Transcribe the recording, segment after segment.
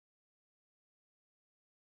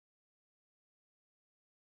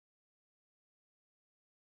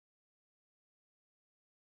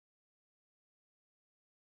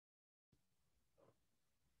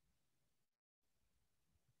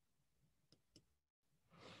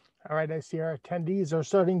All right, I see our attendees are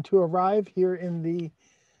starting to arrive here in the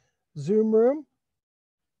Zoom room.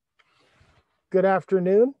 Good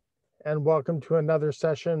afternoon, and welcome to another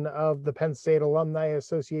session of the Penn State Alumni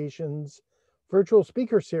Association's virtual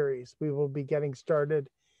speaker series. We will be getting started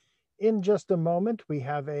in just a moment. We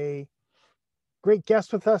have a great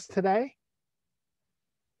guest with us today.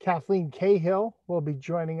 Cathleen Cahill will be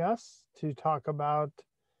joining us to talk about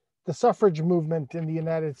the suffrage movement in the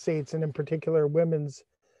United States, and in particular, women's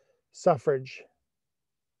suffrage.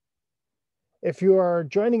 If you are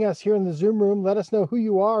joining us here in the Zoom room, let us know who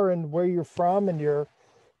you are and where you're from and your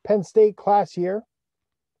Penn State class year.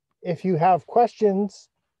 If you have questions,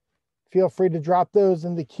 feel free to drop those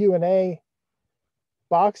in the Q&A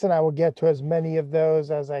box, and I will get to as many of those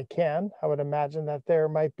as I can. I would imagine that there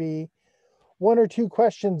might be one or two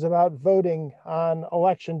questions about voting on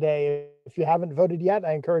election day. If you haven't voted yet,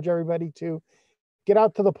 I encourage everybody to get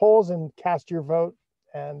out to the polls and cast your vote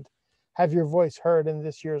and have your voice heard in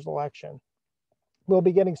this year's election. We'll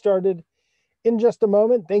be getting started in just a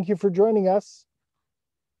moment. Thank you for joining us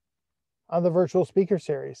on the virtual speaker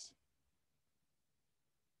series.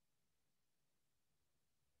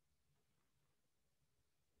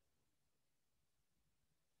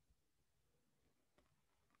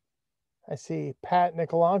 I see Pat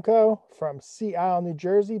Nicolanco from Sea Isle, New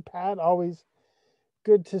Jersey. Pat, always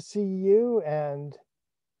good to see you. And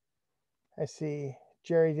I see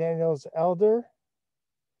Jerry Daniels Elder,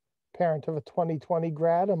 parent of a 2020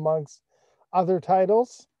 grad, amongst other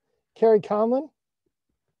titles. Carrie Conlon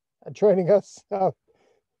joining us.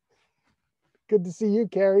 Good to see you,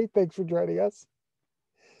 Carrie. Thanks for joining us.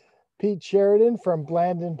 Pete Sheridan from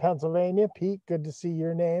Blandon, Pennsylvania. Pete, good to see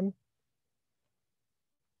your name.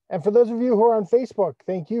 And for those of you who are on Facebook,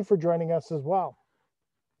 thank you for joining us as well.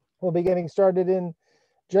 We'll be getting started in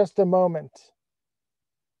just a moment.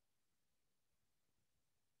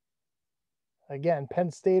 Again,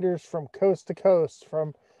 Penn Staters from coast to coast,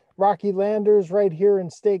 from Rocky Landers right here in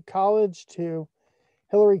State College to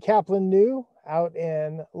Hillary Kaplan New out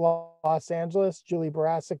in Los Angeles, Julie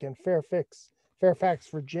Barasic in Fairfax,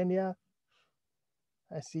 Virginia.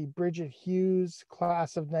 I see Bridget Hughes,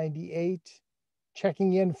 class of 98,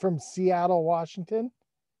 checking in from Seattle, Washington.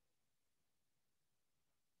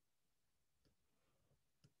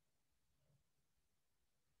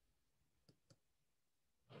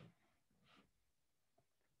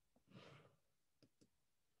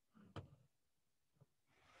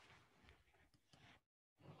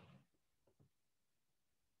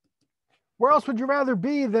 Where else would you rather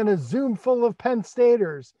be than a Zoom full of Penn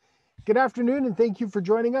Staters? Good afternoon, and thank you for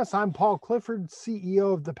joining us. I'm Paul Clifford,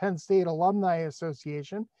 CEO of the Penn State Alumni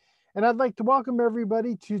Association, and I'd like to welcome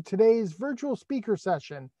everybody to today's virtual speaker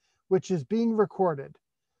session, which is being recorded.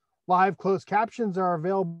 Live closed captions are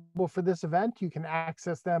available for this event. You can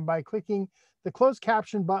access them by clicking the closed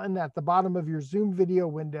caption button at the bottom of your Zoom video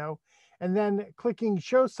window, and then clicking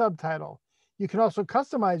Show Subtitle. You can also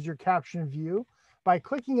customize your caption view by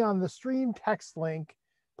clicking on the stream text link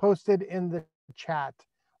posted in the chat.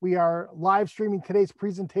 We are live streaming today's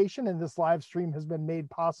presentation, and this live stream has been made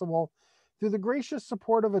possible through the gracious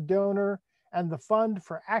support of a donor and the Fund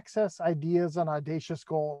for Access, Ideas, and Audacious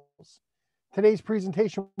Goals. Today's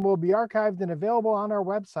presentation will be archived and available on our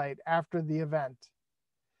website after the event.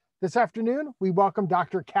 This afternoon, we welcome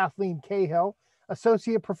Dr. Cathleen Cahill,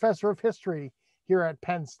 Associate Professor of History here at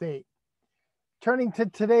Penn State. Turning to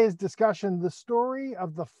today's discussion, the story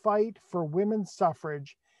of the fight for women's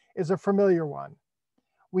suffrage is a familiar one.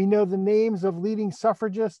 We know the names of leading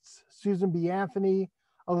suffragists, Susan B. Anthony,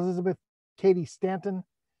 Elizabeth Cady Stanton,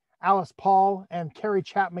 Alice Paul, and Carrie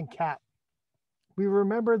Chapman Catt. We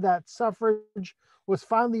remember that suffrage was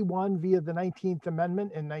finally won via the 19th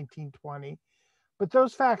Amendment in 1920, but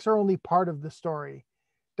those facts are only part of the story.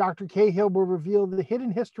 Dr. Cahill will reveal the hidden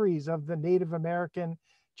histories of the Native American,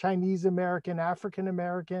 Chinese American, African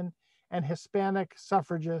American, and Hispanic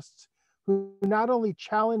suffragists who not only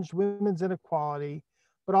challenged women's inequality,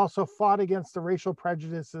 but also fought against the racial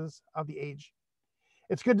prejudices of the age.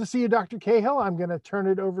 It's good to see you, Dr. Cahill. I'm going to turn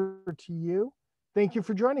it over to you. Thank you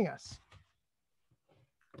for joining us.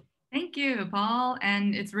 Thank you, Paul.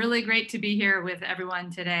 And it's really great to be here with everyone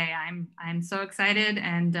today. I'm so excited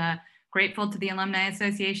and grateful to the Alumni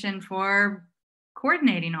Association for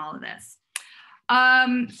coordinating all of this.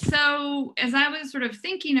 So as I was sort of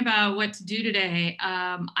thinking about what to do today,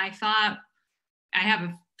 I thought I have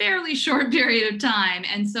a fairly short period of time.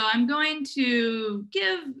 And so I'm going to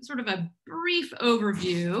give sort of a brief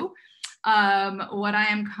overview. What I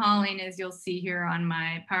am calling, as you'll see here on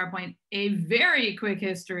my PowerPoint, a very quick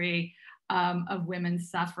history of women's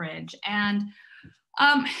suffrage. And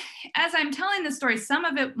As I'm telling the story, some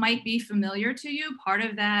of it might be familiar to you. Part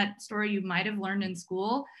of that story you might have learned in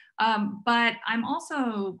school. But I'm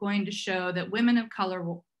also going to show that women of color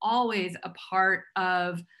were always a part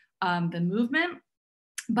of the movement,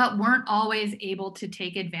 but weren't always able to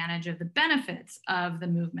take advantage of the benefits of the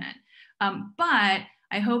movement. But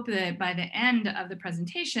I hope that by the end of the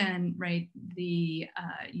presentation, right,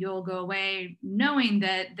 you'll go away knowing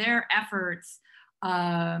that their efforts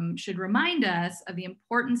should remind us of the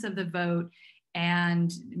importance of the vote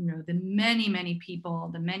and the many, many people,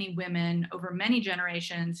 the many women over many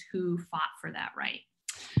generations who fought for that right.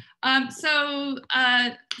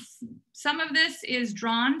 Some of this is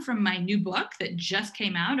drawn from my new book that just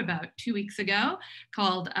came out about 2 weeks ago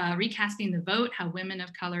called Recasting the Vote, How Women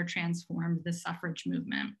of Color Transformed the Suffrage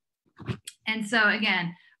Movement. And so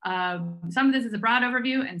again, some of this is a broad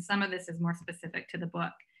overview and some of this is more specific to the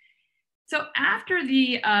book. So after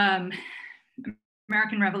the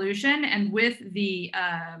American Revolution and with the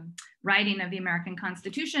writing of the American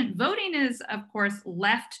Constitution, voting is, of course,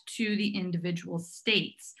 left to the individual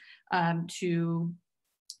states to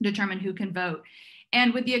determine who can vote.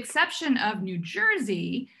 And with the exception of New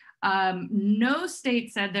Jersey, no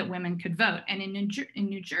state said that women could vote. And in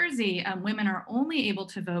New Jersey, women are only able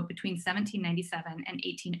to vote between 1797 and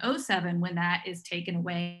 1807 when that is taken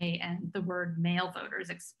away and the word male voters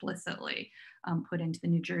explicitly put into the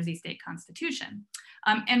New Jersey state constitution.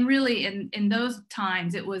 And really in those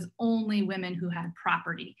times, it was only women who had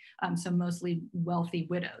property, so mostly wealthy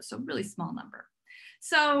widows, so really small number.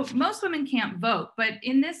 So most women can't vote, but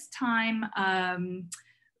in this time,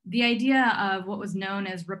 the idea of what was known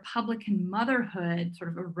as Republican motherhood sort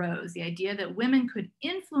of arose, the idea that women could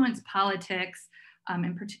influence politics,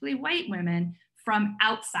 and particularly white women, from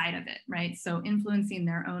outside of it, right? So influencing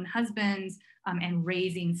their own husbands and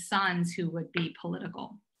raising sons who would be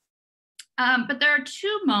political. But there are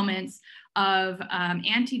two moments of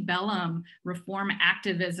antebellum reform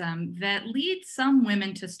activism that lead some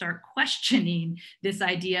women to start questioning this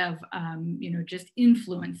idea of, just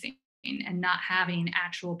influencing and not having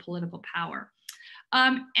actual political power.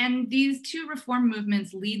 And these two reform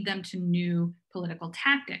movements lead them to new political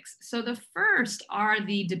tactics. So the first are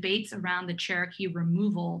the debates around the Cherokee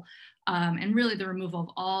removal, and really the removal of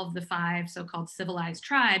all of the 5 so-called civilized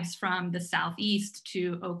tribes from the Southeast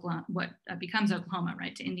to Oklahoma, what becomes Oklahoma,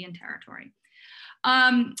 right, to Indian Territory.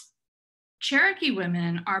 Cherokee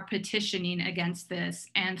women are petitioning against this,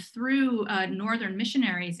 and through Northern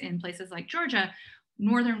missionaries in places like Georgia,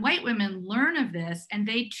 Northern white women learn of this and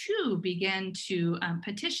they too begin to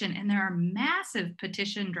petition, and there are massive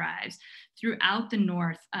petition drives throughout the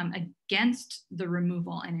North against the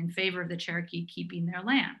removal and in favor of the Cherokee keeping their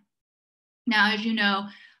land. Now, as you know,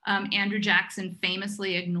 Andrew Jackson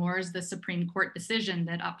famously ignores the Supreme Court decision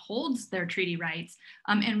that upholds their treaty rights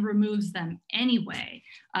and removes them anyway.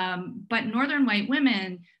 But Northern white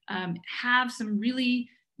women have some really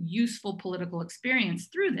useful political experience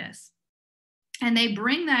through this. And they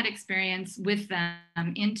bring that experience with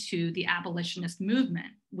them into the abolitionist movement,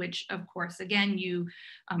 which of course, again, you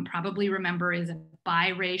probably remember is a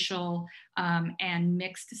biracial and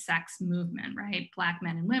mixed sex movement, right? Black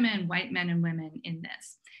men and women, white men and women in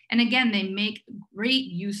this. And again, they make great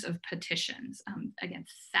use of petitions. Again,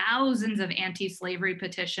 thousands of anti-slavery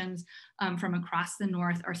petitions from across the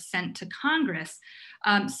North are sent to Congress.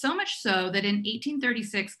 So much so that in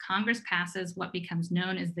 1836, Congress passes what becomes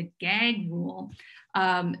known as the gag rule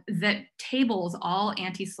that tables all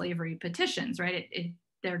anti-slavery petitions, right?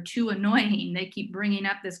 They're too annoying. They keep bringing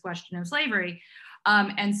up this question of slavery.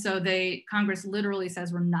 And so Congress literally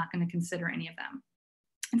says, we're not going to consider any of them.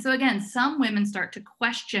 And so again, some women start to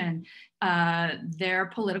question their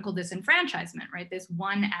political disenfranchisement, right? This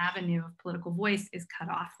one avenue of political voice is cut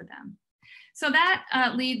off for them. So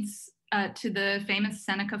that leads to the famous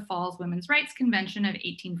Seneca Falls Women's Rights Convention of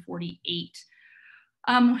 1848.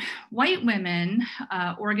 White women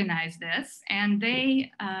organize this, and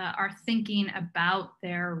they are thinking about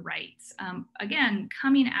their rights. Again,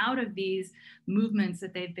 coming out of these movements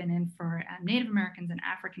that they've been in for Native Americans and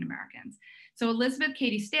African Americans. So Elizabeth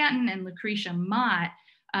Cady Stanton and Lucretia Mott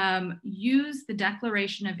used the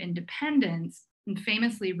Declaration of Independence and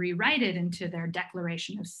famously rewrite it into their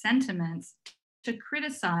Declaration of Sentiments to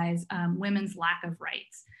criticize women's lack of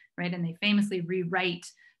rights, right? And they famously rewrite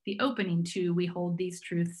the opening to, we hold these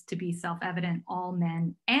truths to be self-evident, all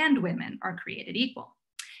men and women are created equal.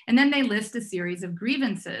 And then they list a series of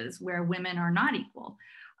grievances where women are not equal.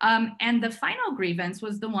 And the final grievance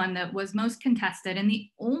was the one that was most contested and the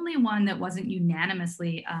only one that wasn't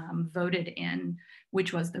unanimously voted in,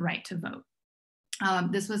 which was the right to vote.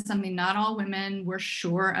 This was something not all women were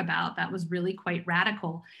sure about. That was really quite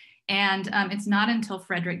radical. And it's not until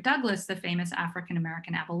Frederick Douglass, the famous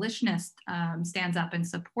African-American abolitionist, stands up and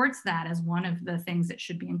supports that as one of the things that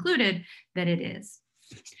should be included, that it is.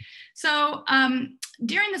 So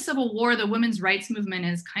during the Civil War, the women's rights movement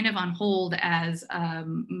is kind of on hold as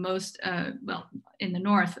well, in the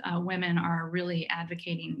North, women are really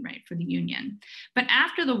advocating for the Union. But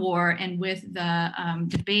after the war and with the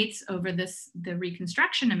debates over the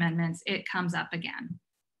Reconstruction Amendments, it comes up again.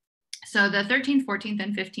 So the 13th, 14th,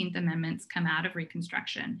 and 15th Amendments come out of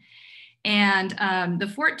Reconstruction. And the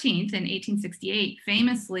 14th in 1868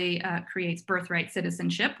 famously creates birthright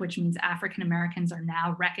citizenship, which means African Americans are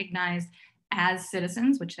now recognized as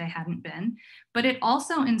citizens, which they hadn't been. But it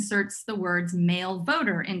also inserts the words male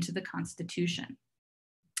voter into the Constitution.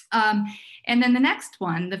 And then the next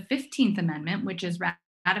one, the 15th Amendment, which is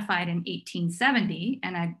ratified in 1870,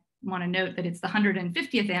 and I want to note that it's the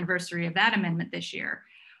 150th anniversary of that amendment this year.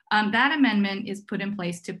 That amendment is put in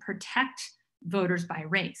place to protect voters by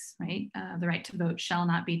race, right? The right to vote shall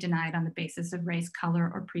not be denied on the basis of race,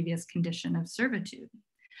 color, or previous condition of servitude.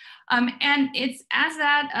 And it's as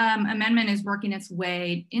that amendment is working its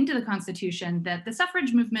way into the Constitution that the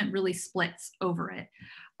suffrage movement really splits over it.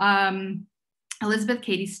 Elizabeth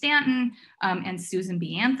Cady Stanton and Susan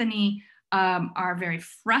B. Anthony are very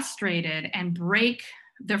frustrated and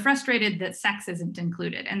they're frustrated that sex isn't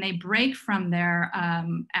included, and they break from their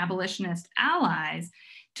abolitionist allies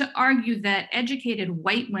to argue that educated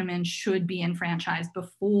white women should be enfranchised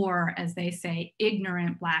before, as they say,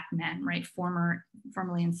 ignorant Black men, right?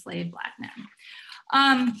 Formerly enslaved Black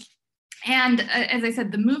men. And as I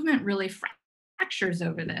said, the movement really fractures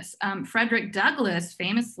over this. Frederick Douglass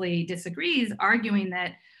famously disagrees, arguing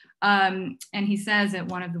that, and he says at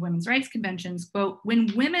one of the women's rights conventions, quote,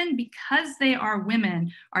 "When women, because they are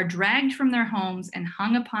women, are dragged from their homes and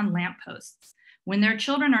hung upon lampposts, when their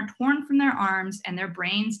children are torn from their arms and their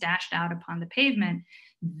brains dashed out upon the pavement,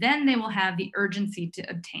 then they will have the urgency to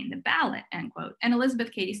obtain the ballot," end quote. And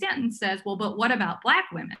Elizabeth Cady Stanton says, well, but what about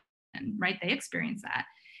Black women, right? They experience that.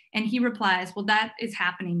 And he replies, well, that is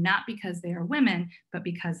happening not because they are women, but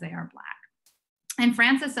because they are Black. And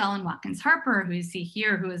Frances Ellen Watkins Harper, who you see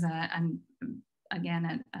here, who is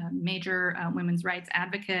again, a major women's rights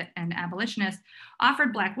advocate and abolitionist,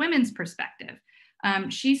 offered Black women's perspective.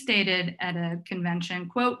 She stated at a convention,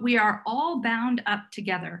 quote, "We are all bound up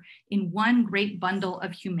together in one great bundle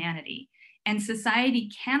of humanity, and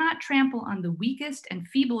society cannot trample on the weakest and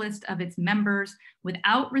feeblest of its members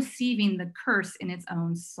without receiving the curse in its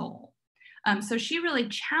own soul." So she really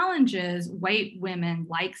challenges white women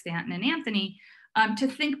like Stanton and Anthony to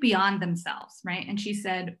think beyond themselves, right? And she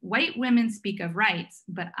said, "White women speak of rights,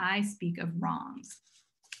 but I speak of wrongs."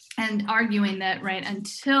 And arguing that, right,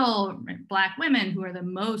 until Black women, who are the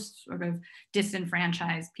most sort of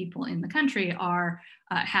disenfranchised people in the country,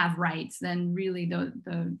 have rights, then really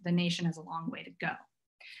the nation has a long way to go.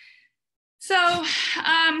 So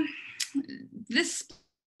this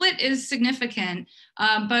split is significant,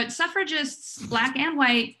 but suffragists, Black and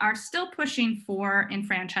white, are still pushing for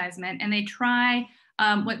enfranchisement, and they try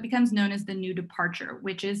what becomes known as the new departure,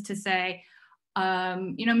 which is to say,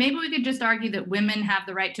 maybe we could just argue that women have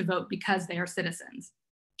the right to vote because they are citizens.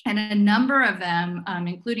 And a number of them,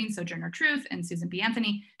 including Sojourner Truth and Susan B.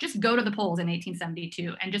 Anthony, just go to the polls in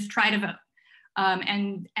 1872 and just try to vote.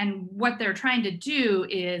 And what they're trying to do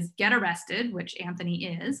is get arrested, which Anthony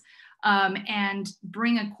is, and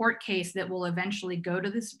bring a court case that will eventually go to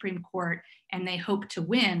the Supreme Court, and they hope to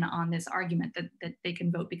win on this argument that they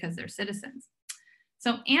can vote because they're citizens.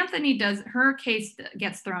 So Anthony her case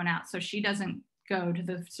gets thrown out, so she doesn't go to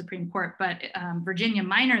the Supreme Court, but Virginia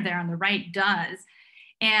Minor there on the right does,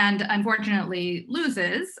 and unfortunately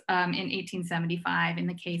loses in 1875 in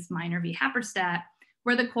the case Minor v. Happerstat,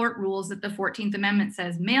 where the court rules that the 14th Amendment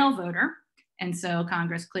says male voter, and so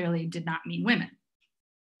Congress clearly did not mean women.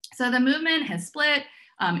 So the movement has split.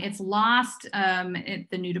 It's lost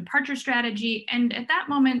the new departure strategy, and at that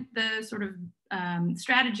moment, the sort of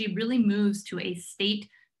strategy really moves to a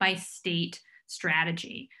state-by-state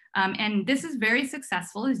strategy. And this is very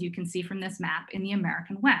successful, as you can see from this map, in the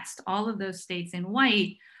American West. All of those states in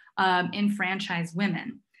white enfranchise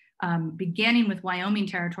women, beginning with Wyoming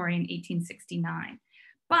Territory in 1869.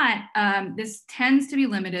 But this tends to be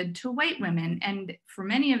limited to white women. And for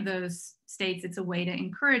many of those states, it's a way to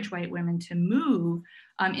encourage white women to move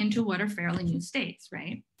into what are fairly new states,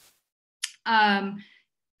 right?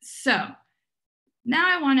 So now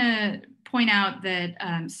I want to point out that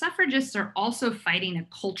suffragists are also fighting a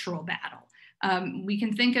cultural battle. we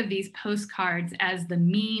can think of these postcards as the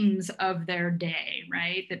memes of their day,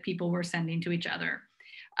 right? That people were sending to each other.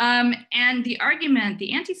 And the argument,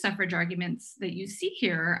 the anti-suffrage arguments that you see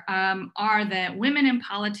here are that women in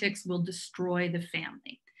politics will destroy the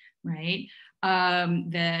family, right?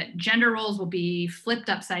 That gender roles will be flipped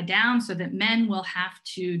upside down so that men will have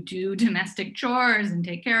to do domestic chores and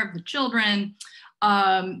take care of the children.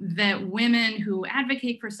 That women who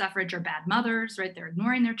advocate for suffrage are bad mothers, right? They're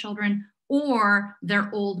ignoring their children, or they're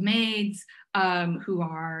old maids who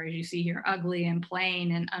are, as you see here, ugly and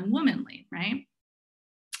plain and unwomanly, right?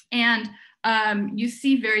 And you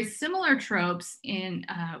see very similar tropes in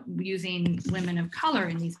using women of color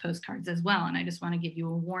in these postcards as well. And I just want to give you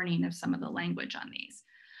a warning of some of the language on these.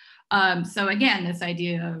 So again, this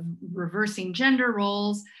idea of reversing gender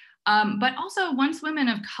roles, but also once women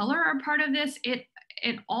of color are part of this,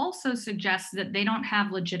 it also suggests that they don't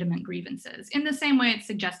have legitimate grievances. In the same way, it's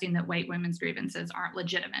suggesting that white women's grievances aren't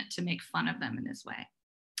legitimate to make fun of them in this way.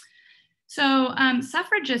 So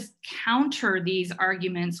suffragists counter these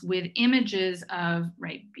arguments with images of,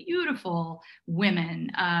 right, beautiful women,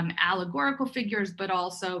 allegorical figures, but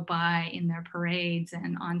also in their parades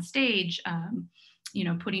and on stage, you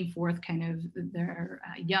know, putting forth kind of their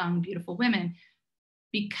young, beautiful women.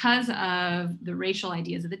 Because of the racial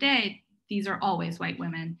ideas of the day, these are always white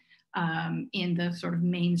women in the sort of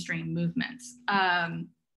mainstream movements.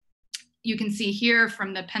 You can see here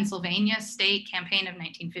from the Pennsylvania state campaign of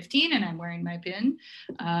 1915, and I'm wearing my pin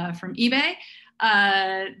from eBay,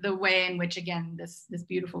 the way in which, again, this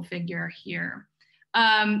beautiful figure here.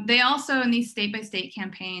 They also, in these state-by-state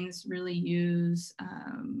campaigns, really use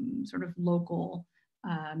sort of local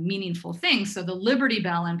meaningful things. So the Liberty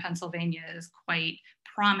Bell in Pennsylvania is quite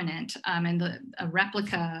prominent, and a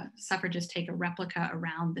replica, suffragists take a replica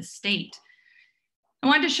around the state. I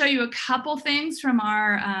wanted to show you a couple things from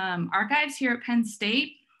our archives here at Penn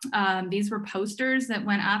State. These were posters that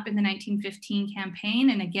went up in the 1915 campaign.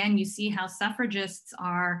 And again, you see how suffragists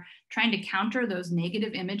are trying to counter those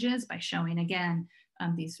negative images by showing, again,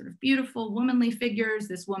 these sort of beautiful womanly figures.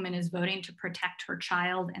 This woman is voting to protect her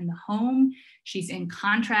child and the home. She's in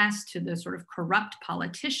contrast to the sort of corrupt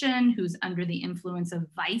politician who's under the influence of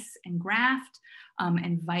vice and graft,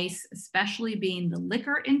 and vice especially being the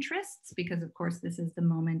liquor interests, because of course this is the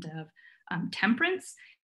moment of temperance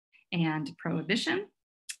and prohibition.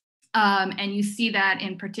 And you see that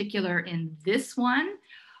in particular in this one,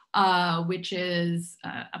 which is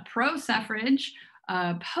a pro-suffrage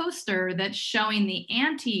poster that's showing the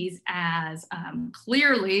antis as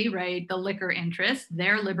clearly, right, the liquor interest.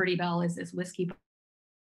 Their Liberty Bell is this whiskey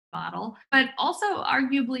bottle, but also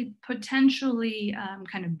arguably potentially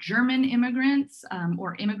kind of German immigrants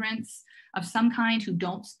or immigrants of some kind who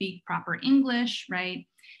don't speak proper English, right?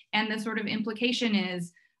 And the sort of implication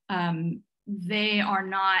is they are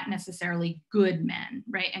not necessarily good men,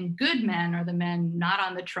 right? And good men are the men not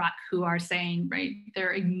on the truck who are saying, right,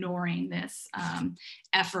 they're ignoring this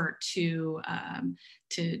effort to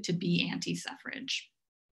be anti-suffrage.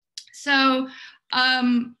 So,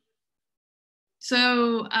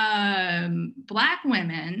 Black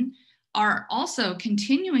women are also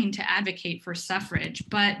continuing to advocate for suffrage,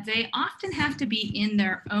 but they often have to be in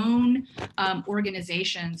their own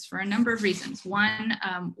organizations for a number of reasons. One,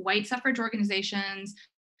 white suffrage organizations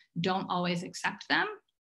don't always accept them.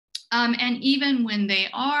 And even when they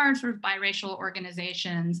are sort of biracial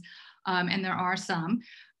organizations, and there are some,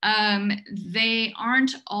 they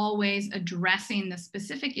aren't always addressing the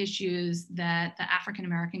specific issues that the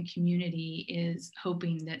African-American community is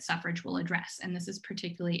hoping that suffrage will address. And this is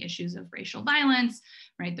particularly issues of racial violence,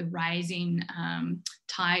 right? The rising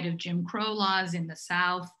tide of Jim Crow laws in the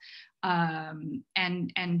South, and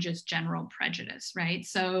just general prejudice, right?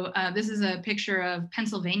 So this is a picture of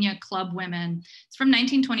Pennsylvania club women. It's from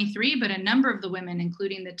 1923, but a number of the women,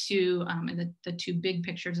 including the two big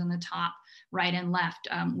pictures on the top, right and left,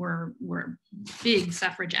 were big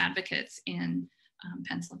suffrage advocates in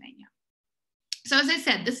Pennsylvania. So as I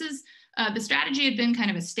said, this is the strategy had been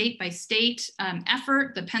kind of a state-by-state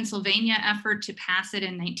effort. The Pennsylvania effort to pass it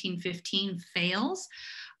in 1915 fails.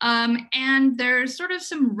 And there's sort of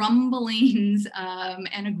some rumblings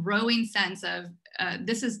and a growing sense of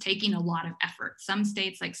this is taking a lot of effort. Some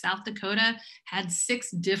states like South Dakota had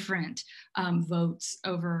 6 different votes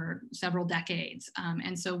over several decades.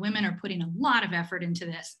 And so women are putting a lot of effort into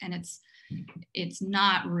this, and it's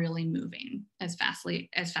not really moving as fast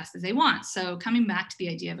as they want. So coming back to the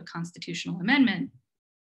idea of a constitutional amendment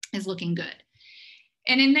is looking good.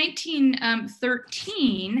 And in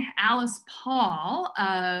 1913, Alice Paul,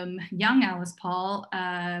 young Alice Paul,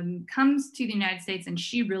 comes to the United States, and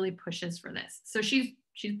she really pushes for this. So she's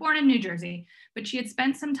she's born in New Jersey, but she had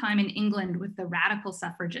spent some time in England with the radical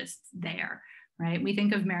suffragists there, right? We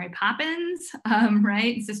think of Mary Poppins,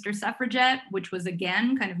 right? Sister Suffragette, which was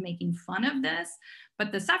again kind of making fun of this,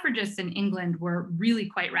 but the suffragists in England were really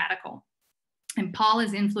quite radical. And Paul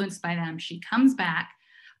is influenced by them. She comes back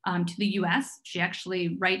to the US. She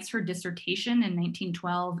actually writes her dissertation in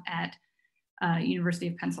 1912 at University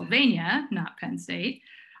of Pennsylvania, not Penn State.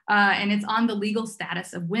 And it's on the legal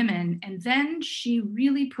status of women. And then she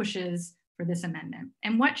really pushes for this amendment.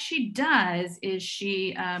 And what she does is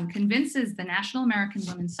she convinces the National American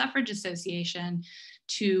Women's Suffrage Association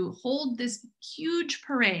to hold this huge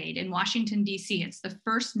parade in Washington, D.C. It's the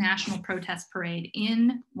first national protest parade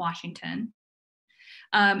in Washington.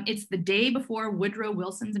 It's the day before Woodrow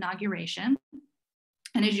Wilson's inauguration.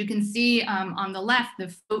 And as you can see on the left,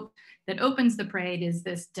 the vote that opens the parade is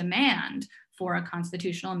this demand for a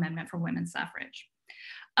constitutional amendment for women's suffrage.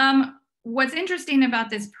 What's interesting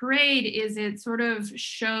about this parade is it sort of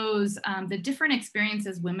shows the different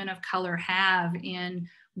experiences women of color have in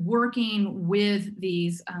working with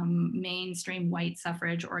these mainstream white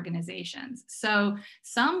suffrage organizations. So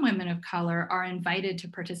some women of color are invited to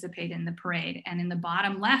participate in the parade. And in the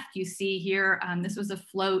bottom left, you see here, this was a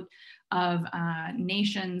float of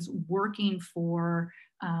nations working for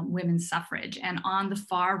women's suffrage. And on the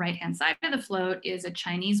far right-hand side of the float is a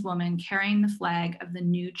Chinese woman carrying the flag of the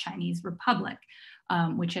new Chinese Republic,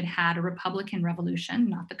 which had had a Republican revolution,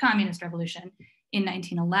 not the Communist Revolution, in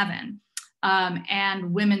 1911.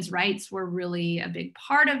 And women's rights were really a big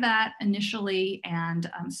part of that initially. And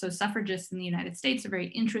so suffragists in the United States are very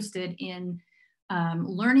interested in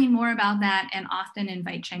learning more about that and often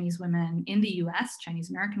invite Chinese women in the US,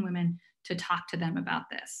 Chinese American women, to talk to them about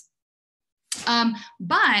this.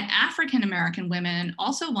 But African-American women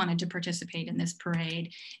also wanted to participate in this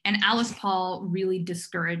parade, and Alice Paul really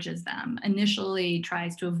discourages them, initially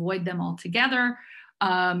tries to avoid them altogether,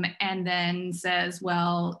 and then says,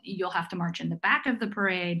 well, you'll have to march in the back of the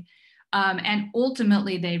parade. And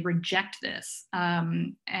ultimately they reject this.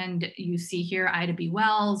 And you see here Ida B.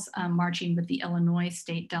 Wells marching with the Illinois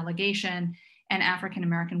state delegation, and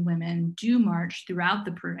African-American women do march throughout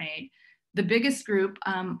the parade. The biggest group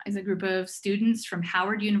is a group of students from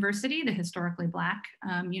Howard University, the historically Black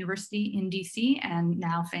university in DC, and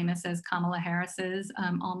now famous as Kamala Harris's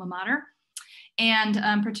alma mater.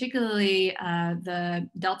 And particularly the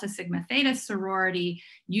Delta Sigma Theta sorority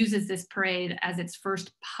uses this parade as its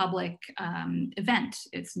first public event.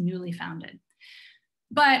 It's newly founded.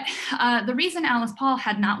 But the reason Alice Paul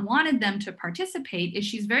had not wanted them to participate is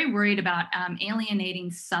she's very worried about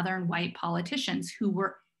alienating Southern white politicians who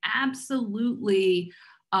were absolutely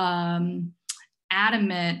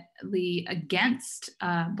adamantly against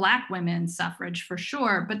Black women's suffrage for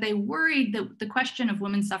sure, but they worried that the question of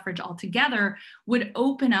women's suffrage altogether would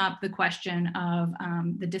open up the question of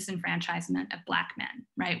the disenfranchisement of Black men,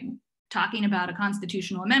 right? Talking about a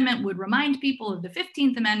constitutional amendment would remind people of the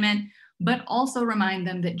 15th Amendment, but also remind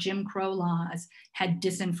them that Jim Crow laws had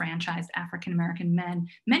disenfranchised African-American men,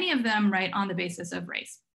 many of them, right, on the basis of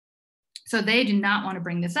race. So they do not want to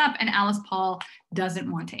bring this up, and Alice Paul doesn't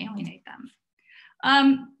want to alienate them.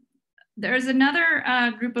 There's another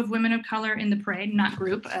group of women of color in the parade, not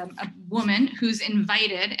group, a woman who's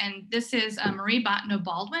invited, and this is Marie Bottineau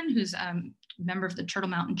Baldwin, who's a member of the Turtle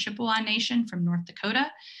Mountain Chippewa Nation from North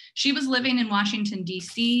Dakota. She was living in Washington,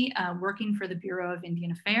 D.C., working for the Bureau of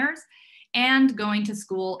Indian Affairs, and going to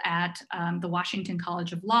school at the Washington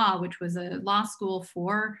College of Law, which was a law school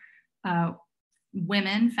for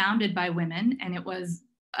women, founded by women, and it was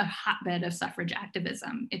a hotbed of suffrage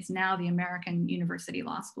activism. It's now the American University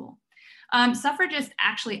Law School. Suffragists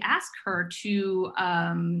actually asked her to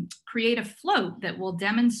create a float that will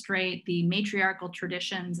demonstrate the matriarchal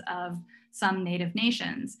traditions of some Native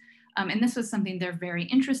nations. And this was something they're very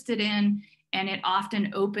interested in, and it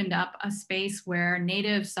often opened up a space where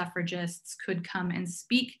Native suffragists could come and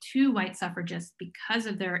speak to white suffragists because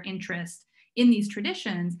of their interest in these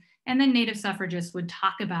traditions. And then Native suffragists would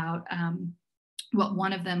talk about what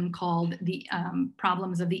one of them called the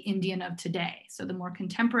problems of the Indian of today. So the more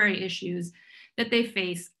contemporary issues that they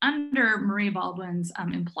face under Marie Baldwin's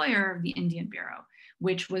employer, the Indian Bureau,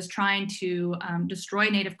 which was trying to destroy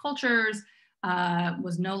Native cultures,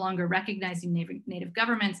 was no longer recognizing Native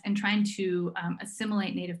governments, and trying to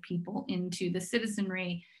assimilate Native people into the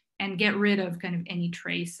citizenry and get rid of kind of any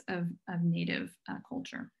trace of Native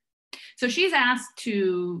culture. So she's asked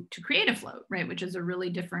to create a float, right, which is a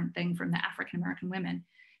really different thing from the African-American women.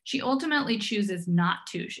 She ultimately chooses not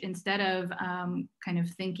to. Instead of kind of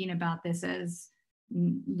thinking about this as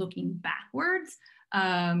looking backwards,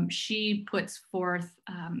 she puts forth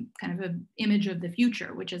kind of an image of the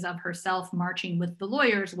future, which is of herself marching with the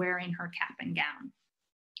lawyers wearing her cap and gown.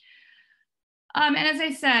 And as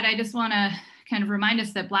I said, I just want to kind of remind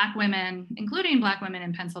us that Black women, including Black women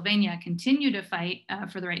in Pennsylvania, continue to fight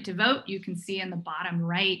for the right to vote. You can see in the bottom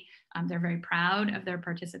right, they're very proud of their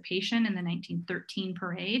participation in the 1913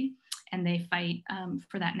 parade, and they fight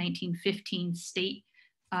for that 1915 state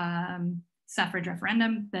suffrage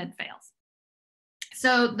referendum that fails.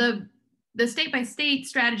 So the state-by-state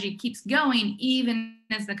strategy keeps going even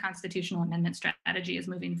as the constitutional amendment strategy is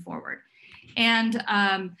moving forward. And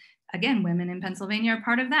again, women in Pennsylvania are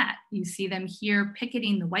part of that. You see them here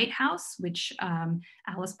picketing the White House, which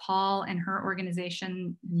Alice Paul and her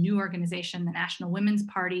organization, new organization, the National Women's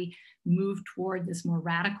Party, moved toward this more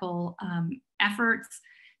radical efforts.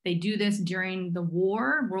 They do this during the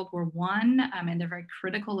war, World War I, and they're very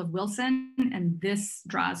critical of Wilson, and this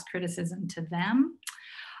draws criticism to them.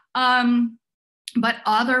 But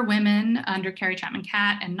other women under Carrie Chapman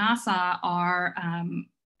Catt and Nassau are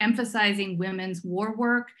emphasizing women's war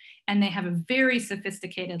work, and they have a very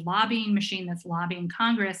sophisticated lobbying machine that's lobbying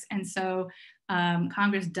Congress. And so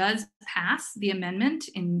Congress does pass the amendment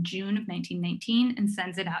in June of 1919 and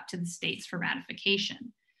sends it out to the states for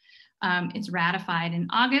ratification. It's ratified in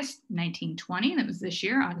August 1920, that was this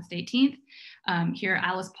year, August 18th. Here,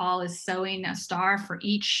 Alice Paul is sewing a star for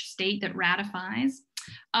each state that ratifies.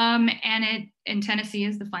 And in Tennessee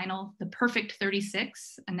is the perfect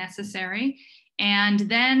 36 necessary. And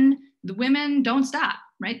then the women don't stop,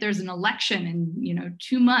 right? There's an election in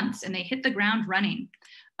 2 months and they hit the ground running.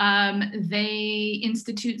 They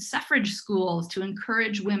institute suffrage schools to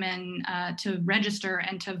encourage women to register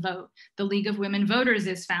and to vote. The League of Women Voters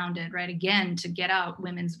is founded, right, again, to get out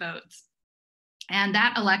women's votes. And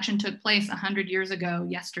that election took place 100 years ago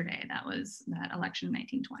yesterday. That was that election in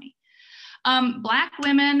 1920. Black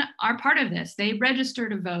women are part of this. They register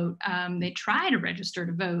to vote. They try to register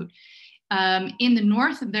to vote. In the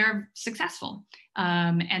North, they're successful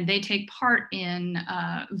and they take part in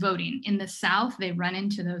voting. In the South, they run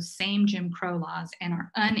into those same Jim Crow laws and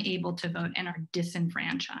are unable to vote and are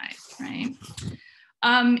disenfranchised, right?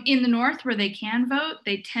 In the North, where they can vote,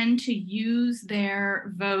 they tend to use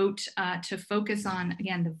their vote to focus on,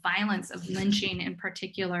 again, the violence of lynching in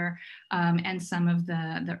particular, and some of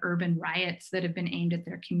the urban riots that have been aimed at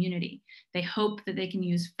their community. They hope that they can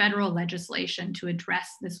use federal legislation to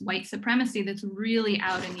address this white supremacy that's really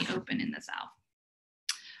out in the open in the South.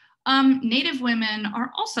 Native women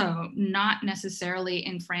are also not necessarily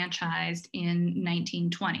enfranchised in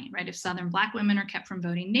 1920, right? If Southern Black women are kept from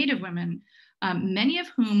voting, Native women, many of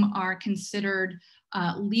whom are considered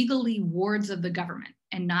legally wards of the government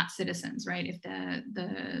and not citizens, right? If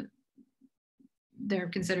they're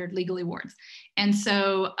considered legally wards. And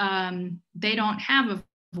so they don't have a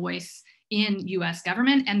voice in US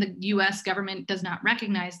government, and the US government does not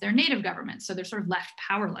recognize their Native government. So they're sort of left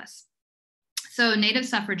powerless. So Native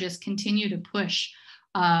suffragists continue to push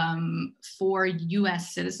for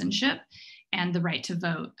US citizenship and the right to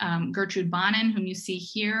vote. Gertrude Bonin, whom you see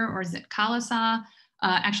here, or Zit Kalasa,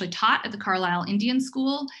 actually taught at the Carlisle Indian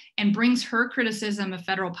School and brings her criticism of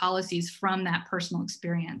federal policies from that personal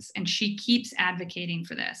experience. And she keeps advocating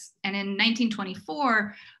for this. And in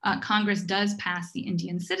 1924, Congress does pass the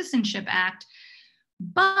Indian Citizenship Act,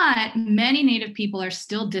 but many Native people are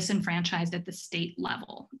still disenfranchised at the state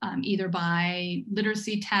level, either by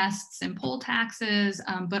literacy tests and poll taxes,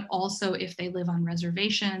 but also if they live on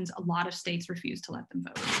reservations, a lot of states refuse to let them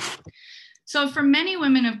vote. So for many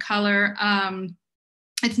women of color,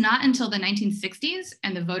 it's not until the 1960s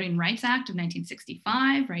and the Voting Rights Act of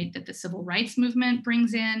 1965, right, that the civil rights movement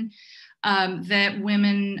brings in, that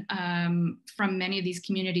women from many of these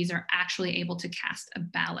communities are actually able to cast a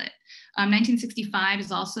ballot. 1965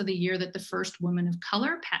 is also the year that the first woman of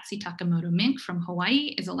color, Patsy Takemoto Mink from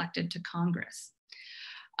Hawaii, is elected to Congress.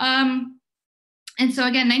 And so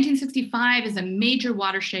again, 1965 is a major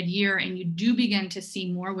watershed year, and you do begin to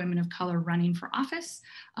see more women of color running for office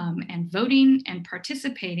and voting and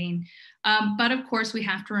participating. But of course, we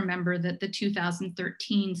have to remember that the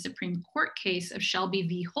 2013 Supreme Court case of Shelby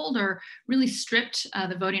v. Holder really stripped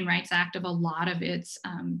the Voting Rights Act of a lot of its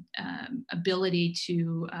ability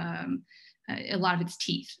to, a lot of its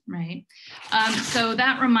teeth, right? So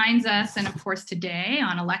that reminds us, and of course today,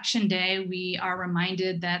 on election day, we are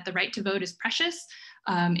reminded that the right to vote is precious.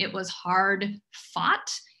 It was hard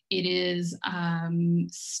fought. It is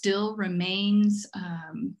still remains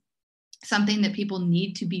something that people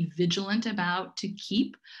need to be vigilant about to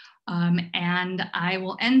keep. And I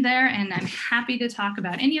will end there, and I'm happy to talk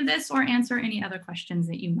about any of this or answer any other questions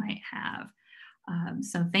that you might have.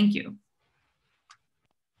 So thank you.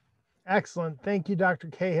 Excellent. Thank you, Dr.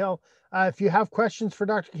 Cahill. If you have questions for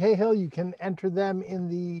Dr. Cahill, you can enter them in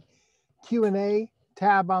the Q&A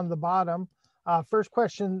tab on the bottom. First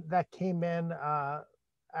question that came in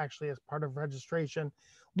actually as part of registration.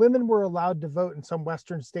 Women were allowed to vote in some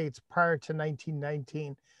Western states prior to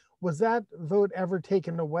 1919. Was that vote ever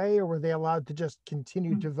taken away, or were they allowed to just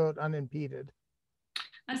continue to vote unimpeded?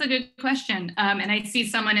 That's a good question. And I see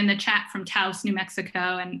someone in the chat from Taos, New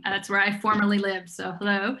Mexico, and that's where I formerly lived. So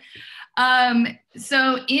hello.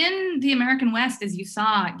 So in the American West, as you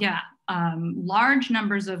saw, large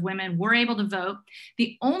numbers of women were able to vote.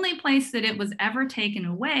 The only place that it was ever taken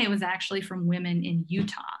away was actually from women in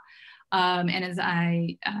Utah. And as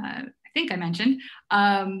I think I mentioned,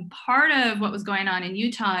 part of what was going on in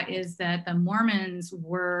Utah is that the Mormons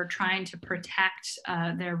were trying to protect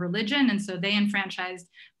their religion. And so they enfranchised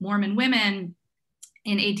Mormon women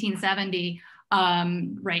in 1870,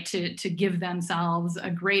 right, to give themselves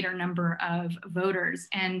a greater number of voters.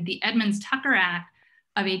 And the Edmunds-Tucker Act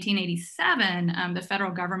of 1887, the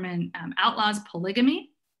federal government outlaws polygamy.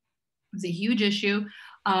 It was a huge issue.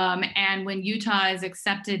 And when Utah is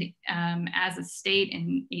accepted as a state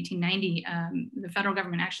in 1890, the federal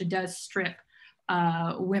government actually does strip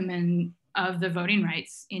women of the voting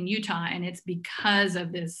rights in Utah. And it's because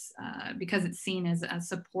of this, because it's seen as a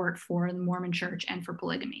support for the Mormon church and for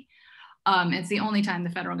polygamy. It's the only time the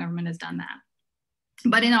federal government has done that.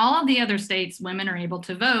 But in all of the other states, women are able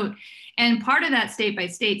to vote. And part of that state by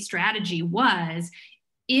state strategy was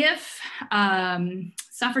if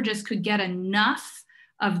suffragists could get enough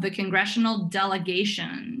of the congressional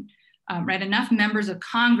delegation, right, enough members of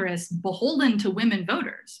Congress beholden to women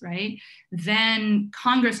voters, right, then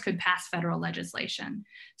Congress could pass federal legislation.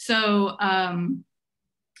 So,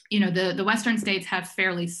 you know, the Western states have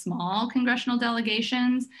fairly small congressional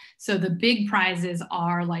delegations. So the big prizes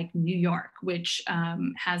are like New York, which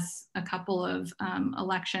has a couple of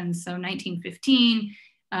elections. So 1915,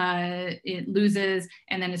 it loses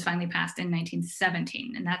and then is finally passed in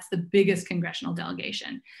 1917. And that's the biggest congressional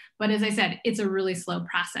delegation. But as I said, it's a really slow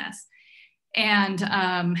process. And,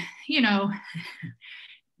 you know,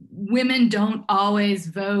 women don't always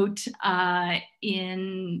vote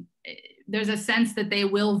there's a sense that they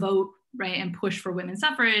will vote, right, and push for women's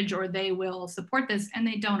suffrage, or they will support this, and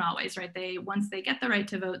they don't always, right? Once they get the right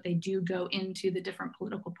to vote, they do go into the different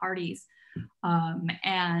political parties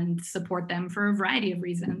and support them for a variety of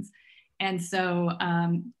reasons. And so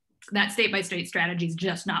that state by state strategy is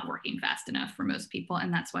just not working fast enough for most people,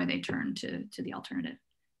 and that's why they turn to the alternative.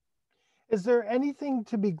 Is there anything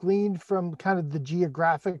to be gleaned from kind of the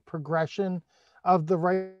geographic progression of the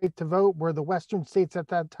right to vote? Were the Western states at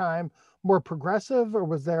that time more progressive, or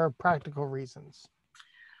was there practical reasons?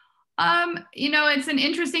 You know, it's an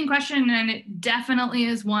interesting question, and it definitely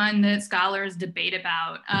is one that scholars debate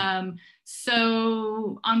about.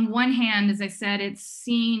 So on one hand, as I said, it's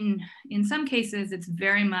seen, in some cases, it's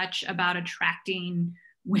very much about attracting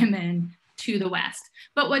women to the West.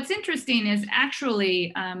 But what's interesting is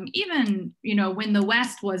actually, even, you know, when the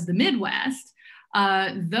West was the Midwest,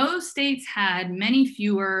 those states had many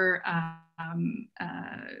fewer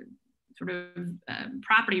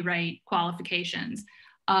property right qualifications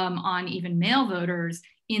on even male voters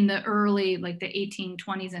in the early, like the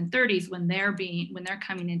 1820s and 30s, when they're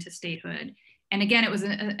coming into statehood. And again, it was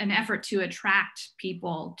an effort to attract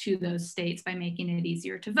people to those states by making it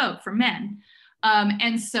easier to vote for men.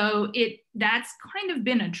 And so that's kind of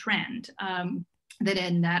been a trend, that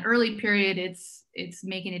in that early period, it's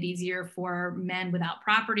making it easier for men without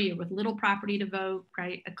property or with little property to vote,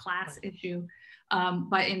 right? A class issue.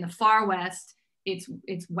 But in the far West, it's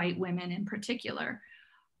white women in particular.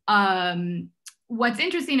 What's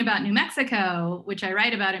interesting about New Mexico, which I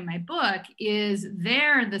write about in my book, is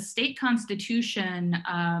there the state constitution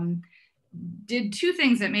did two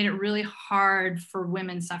things that made it really hard for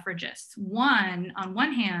women suffragists. One, on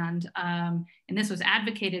one hand, and this was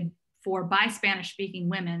advocated for by Spanish-speaking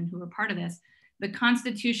women who were part of this, the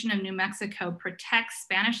Constitution of New Mexico protects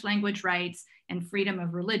Spanish language rights and freedom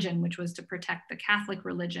of religion, which was to protect the Catholic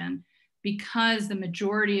religion, because the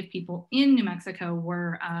majority of people in New Mexico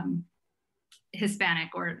were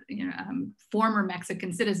Hispanic, or former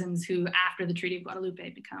Mexican citizens who, after the Treaty of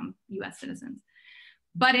Guadalupe, become US citizens.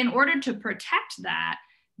 But in order to protect that,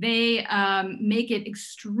 they make it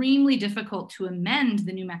extremely difficult to amend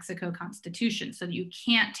the New Mexico Constitution, so that you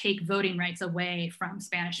can't take voting rights away from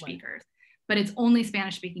Spanish speakers, but it's only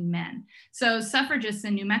Spanish-speaking men. So suffragists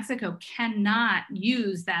in New Mexico cannot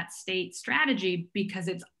use that state strategy because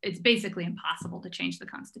it's basically impossible to change the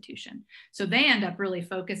Constitution. So they end up really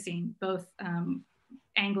focusing, both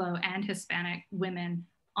Anglo and Hispanic women,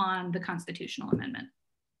 on the constitutional amendment.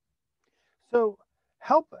 So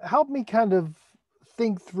help me kind of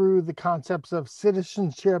think through the concepts of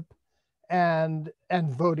citizenship and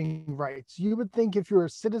voting rights. You would think if you're a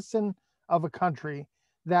citizen of a country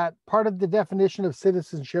that part of the definition of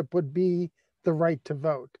citizenship would be the right to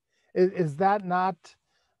vote. Is that not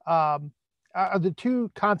are the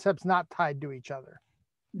two concepts not tied to each other?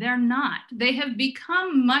 They're not. They have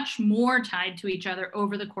become much more tied to each other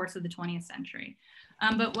over the course of the 20th century.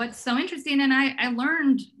 But what's so interesting, and I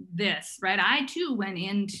learned this, right? I too went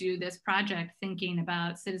into this project thinking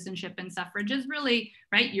about citizenship and suffrage is really,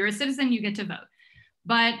 right? You're a citizen, you get to vote.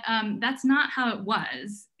 But that's not how it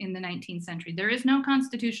was in the 19th century. There is no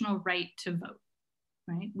constitutional right to vote,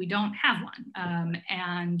 right? We don't have one,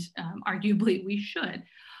 and arguably we should.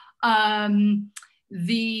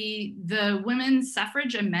 The Women's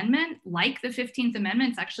Suffrage Amendment, like the 15th Amendment,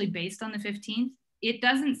 it's actually based on the 15th. It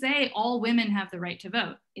doesn't say all women have the right to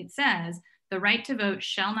vote. It says the right to vote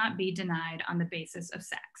shall not be denied on the basis of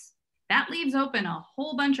sex. That leaves open a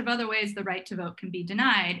whole bunch of other ways the right to vote can be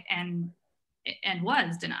denied and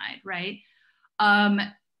was denied, right?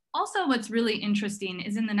 Also, what's really interesting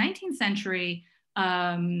is in the 19th century,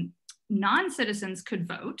 non-citizens could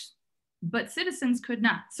vote, but citizens could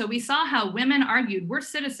not. So we saw how women argued, we're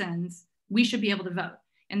citizens, we should be able to vote.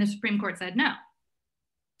 And the Supreme Court said no.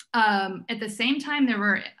 At the same time, there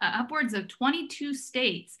were upwards of 22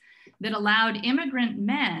 states that allowed immigrant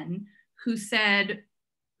men who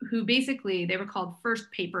basically, they were called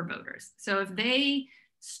first paper voters. So if they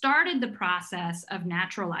started the process of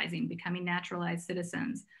naturalizing, becoming naturalized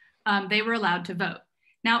citizens, they were allowed to vote.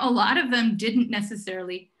 Now, a lot of them didn't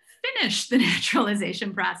necessarily finish the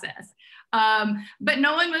naturalization process. But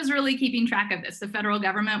no one was really keeping track of this. The federal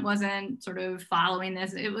government wasn't sort of following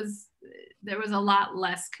this. There was a lot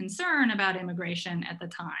less concern about immigration at the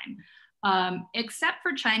time, except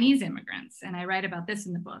for Chinese immigrants. And I write about this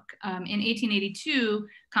in the book. In 1882,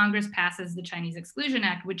 Congress passes the Chinese Exclusion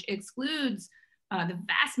Act, which excludes the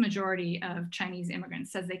vast majority of Chinese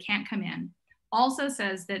immigrants, says they can't come in. Also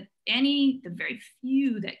says that the very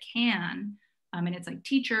few that can, and it's like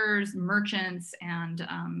teachers, merchants, and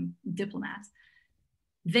diplomats,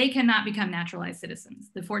 they cannot become naturalized citizens.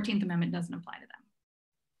 The 14th Amendment doesn't apply to them.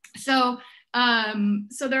 So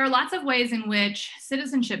there are lots of ways in which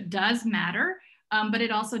citizenship does matter, but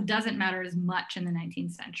it also doesn't matter as much in the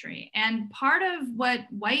 19th century. And part of what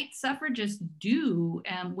white suffragists do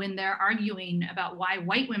when they're arguing about why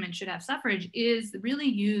white women should have suffrage is really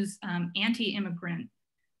use anti-immigrant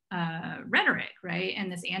rhetoric, right?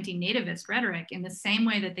 And this anti-nativist rhetoric in the same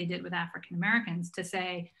way that they did with African Americans to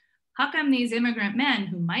say, how come these immigrant men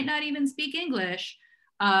who might not even speak English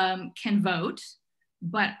can vote,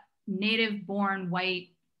 but native born white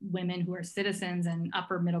women who are citizens and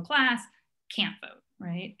upper middle class can't vote,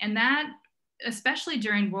 right? And that, especially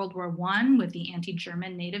during World War I with the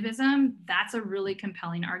anti-German nativism, that's a really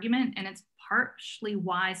compelling argument. And it's partially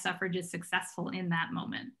why suffrage is successful in that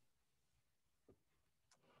moment.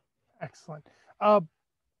 Excellent.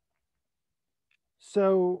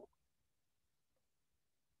 So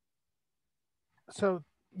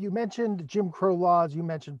you mentioned Jim Crow laws, you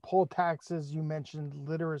mentioned poll taxes, you mentioned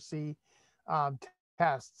literacy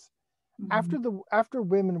tests. Mm-hmm. After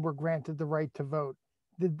women were granted the right to vote,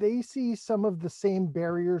 did they see some of the same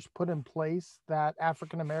barriers put in place that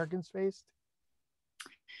African Americans faced?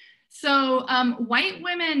 So white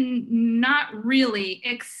women, not really,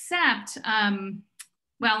 except,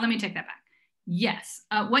 well, let me take that back. Yes,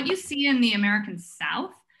 what you see in the American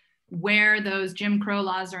South, where those Jim Crow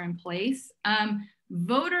laws are in place,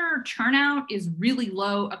 voter turnout is really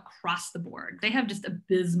low across the board. They have just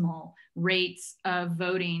abysmal rates of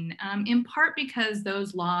voting, in part because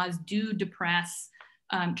those laws do depress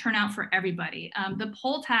turnout for everybody. The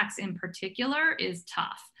poll tax in particular is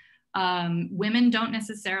tough. Women don't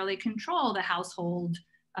necessarily control the household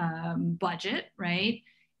budget, right?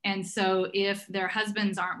 And so if their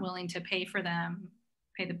husbands aren't willing to pay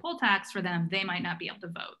the poll tax for them, they might not be able to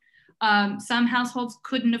vote. Some households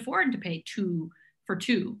couldn't afford to pay two for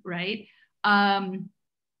two, right?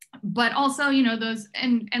 But also, those,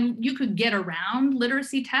 and you could get around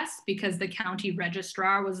literacy tests because the county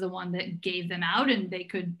registrar was the one that gave them out, and they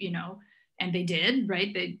could, and they did,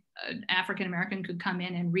 right? An African American could come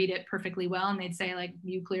in and read it perfectly well, and they'd say, like,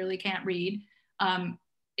 you clearly can't read.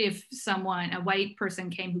 If a white person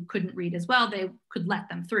came who couldn't read as well, they could let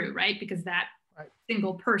them through, right? Because that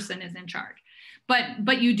single person is in charge.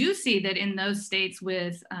 But you do see that in those states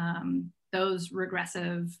with those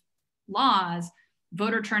regressive laws,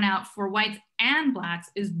 voter turnout for whites and Blacks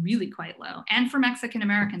is really quite low. And for Mexican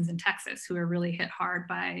Americans in Texas, who are really hit hard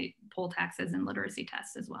by poll taxes and literacy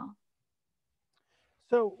tests as well.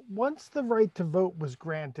 So once the right to vote was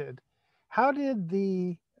granted, how did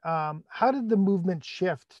the movement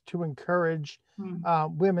shift to encourage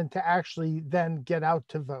Hmm. women to actually then get out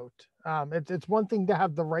to vote? It's one thing to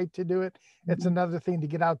have the right to do it; it's Mhm. another thing to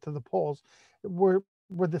get out to the polls. Were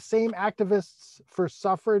the same activists for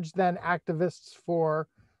suffrage then activists for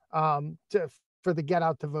the get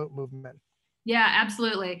out to vote movement? Yeah,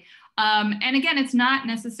 absolutely. And again, it's not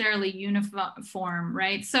necessarily uniform,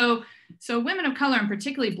 right? So women of color, and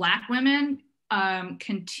particularly Black women,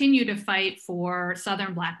 continue to fight for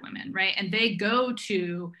Southern Black women, right? And they go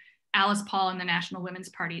to Alice Paul and the National Women's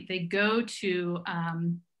Party. They go to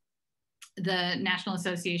the National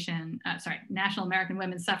Association, National American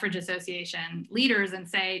Women's Suffrage Association leaders and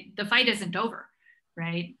say, the fight isn't over,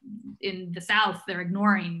 right? In the South, they're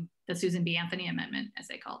ignoring the Susan B. Anthony Amendment, as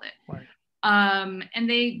they called it. Right. And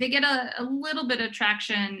they get a little bit of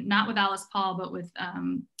traction, not with Alice Paul, but with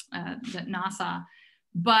the NASA.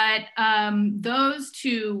 But those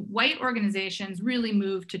two white organizations really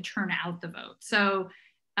moved to turn out the vote. So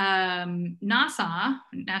NASA,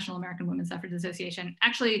 National American Women's Suffrage Association,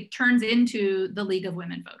 actually turns into the League of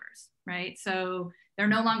Women Voters, right? So they're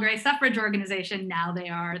no longer a suffrage organization. Now they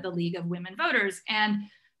are the League of Women Voters. And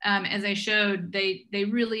as I showed, they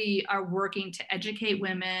really are working to educate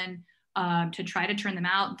women, to try to turn them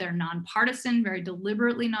out. They're nonpartisan, very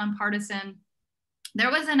deliberately nonpartisan. There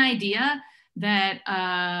was an idea that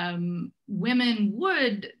women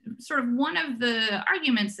would, sort of one of the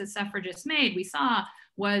arguments that suffragists made, we saw,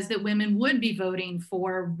 was that women would be voting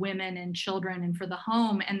for women and children and for the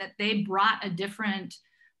home, and that they brought a different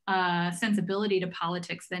sensibility to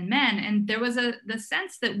politics than men. And there was the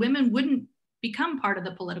sense that women wouldn't become part of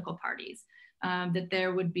the political parties, that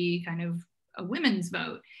there would be kind of a women's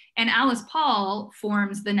vote. And Alice Paul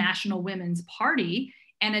forms the National Women's Party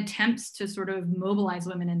and attempts to sort of mobilize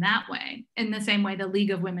women in that way. In the same way, the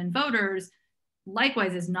League of Women Voters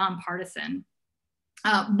likewise is nonpartisan.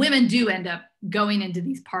 Women do end up going into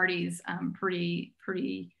these parties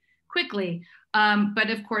pretty quickly. But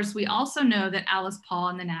of course, we also know that Alice Paul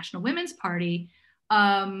and the National Women's Party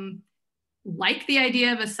like the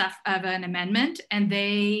idea of an amendment, and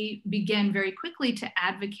they began very quickly to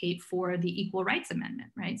advocate for the Equal Rights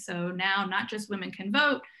Amendment, right? So now not just women can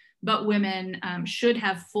vote, but women should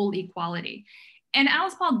have full equality. And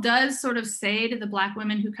Alice Paul does sort of say to the Black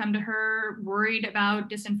women who come to her worried about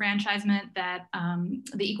disenfranchisement that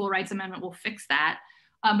the Equal Rights Amendment will fix that.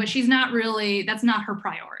 But she's not really, that's not her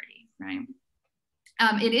priority, right?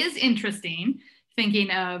 It is interesting,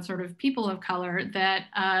 thinking of sort of people of color, that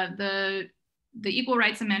the Equal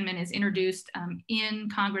Rights Amendment is introduced in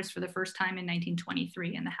Congress for the first time in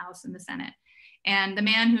 1923 in the House and the Senate. And the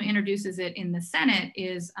man who introduces it in the Senate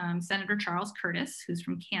is Senator Charles Curtis, who's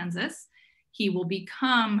from Kansas. He will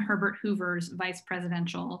become Herbert Hoover's vice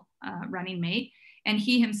presidential running mate, and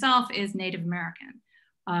he himself is Native American.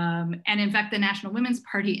 And in fact, the National Women's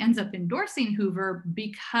Party ends up endorsing Hoover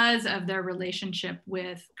because of their relationship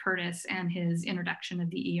with Curtis and his introduction of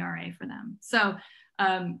the ERA for them. So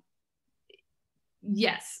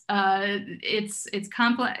yes, it's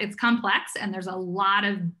complex, and there's a lot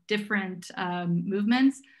of different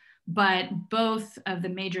movements, but both of the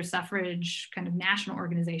major suffrage kind of national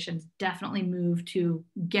organizations definitely move to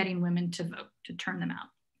getting women to vote, to turn them out.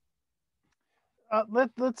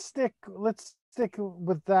 Let's stick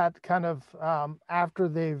with that kind of after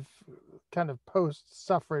they've kind of post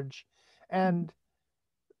suffrage, and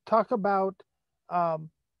talk about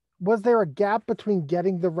was there a gap between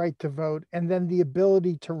getting the right to vote and then the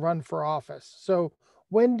ability to run for office? So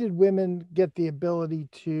when did women get the ability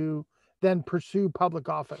to then pursue public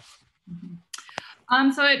office?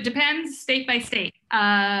 So it depends state by state.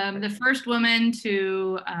 The first woman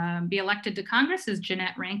to be elected to Congress is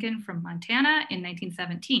Jeanette Rankin from Montana in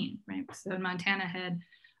 1917, right? So Montana had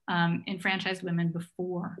enfranchised women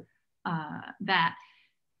before that.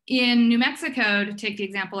 In New Mexico, to take the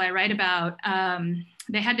example I write about,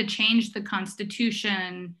 they had to change the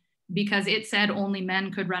Constitution because it said only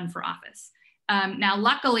men could run for office. Now,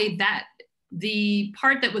 luckily, that the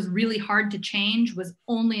part that was really hard to change was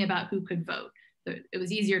only about who could vote. It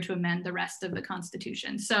was easier to amend the rest of the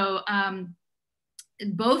Constitution. So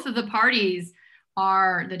both of the parties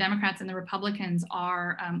are, the Democrats and the Republicans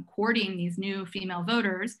are courting these new female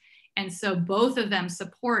voters. And so both of them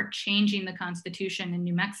support changing the Constitution in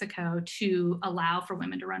New Mexico to allow for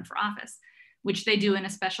women to run for office, which they do in a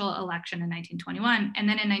special election in 1921. And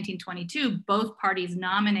then in 1922, both parties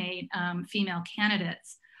nominate female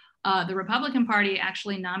candidates. The Republican Party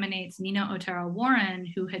actually nominates Nina Otero Warren,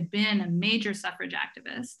 who had been a major suffrage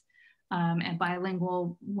activist and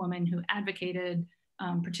bilingual woman who advocated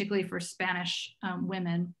particularly for Spanish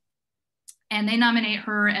women. And they nominate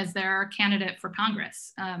her as their candidate for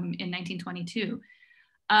Congress in 1922.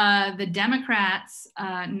 The Democrats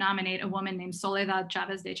nominate a woman named Soledad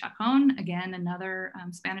Chavez de Chacon, again, another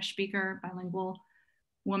Spanish speaker, bilingual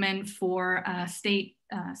woman, for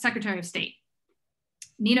Secretary of State.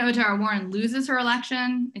 Nina Otero Warren loses her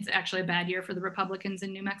election. It's actually a bad year for the Republicans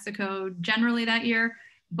in New Mexico generally that year,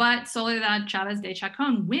 but Soledad Chavez de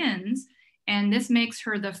Chacon wins, and this makes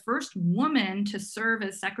her the first woman to serve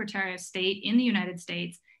as Secretary of State in the United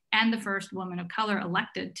States and the first woman of color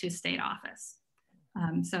elected to state office.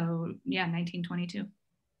 So yeah, 1922.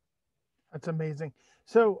 That's amazing.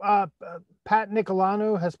 So Pat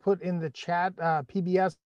Nicolano has put in the chat,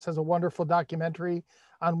 PBS has a wonderful documentary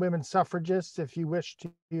on women suffragists. If you wish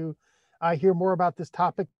to hear more about this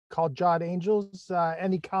topic, called Jawed Angels.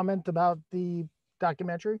 Any comment about the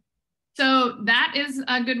documentary? So that is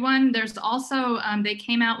a good one. There's also, they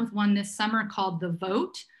came out with one this summer called The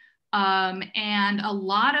Vote. And a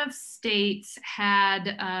lot of states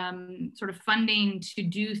had sort of funding to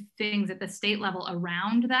do things at the state level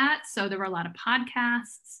around that. So there were a lot of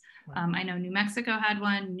podcasts. I know New Mexico had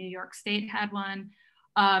one, New York State had one.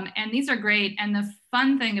 And these are great. And the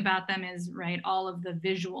fun thing about them is, right, all of the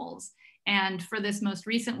visuals. And for this most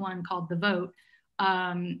recent one called The Vote,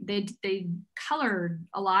 they colored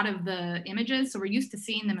a lot of the images. So we're used to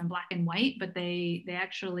seeing them in black and white, but they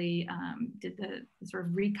actually did the sort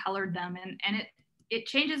of recolored them, and it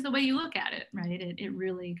changes the way you look at it, right? It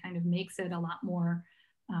really kind of makes it a lot more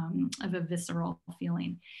of a visceral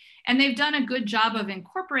feeling. And they've done a good job of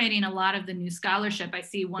incorporating a lot of the new scholarship. I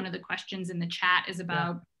see one of the questions in the chat is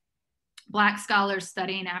about Black scholars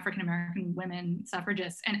studying African-American women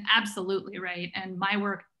suffragists, and absolutely right. And my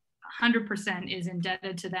work 100% is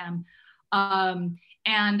indebted to them.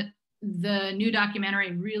 And the new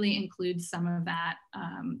documentary really includes some of that,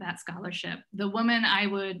 that scholarship. The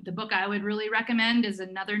book I would really recommend is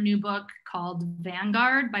another new book called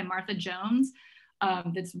Vanguard by Martha Jones,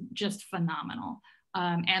 that's just phenomenal,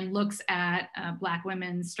 and looks at Black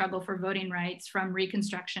women's struggle for voting rights from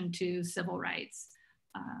Reconstruction to civil rights.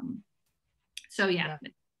 So yeah.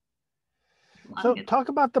 So talk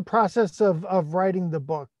about the process of writing the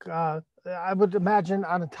book. I would imagine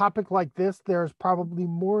on a topic like this, there's probably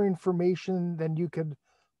more information than you could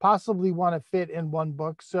possibly want to fit in one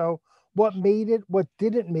book. So what made it, what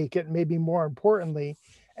didn't make it, maybe more importantly,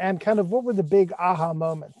 and kind of what were the big aha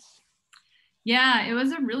moments? Yeah, it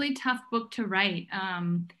was a really tough book to write,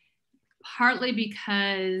 partly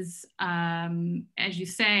because, as you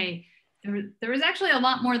say, there was actually a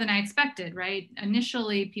lot more than I expected, right?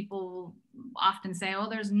 Initially, people often say, oh,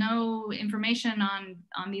 there's no information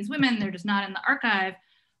on these women. They're just not in the archive.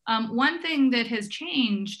 One thing that has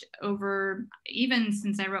changed over, even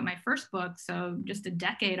since I wrote my first book, so just a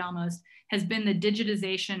decade almost, has been the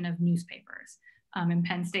digitization of newspapers. And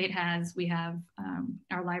Penn State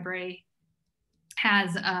our library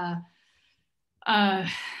has a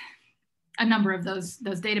number of those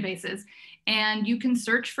databases. And you can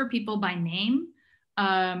search for people by name,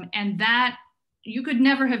 and that you could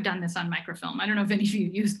never have done this on microfilm. I don't know if any of you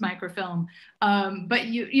used microfilm, but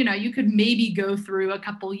you could maybe go through a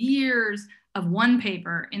couple years of one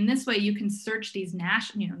paper. In this way, you can search these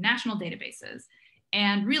national databases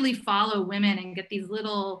and really follow women and get these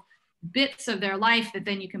little bits of their life that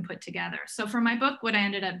then you can put together. So for my book, what I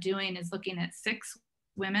ended up doing is looking at 6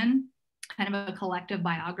 women, kind of a collective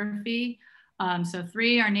biography. So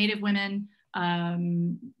 3 are Native women,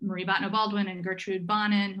 Marie Botno Baldwin and Gertrude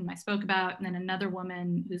Bonin, whom I spoke about, and then another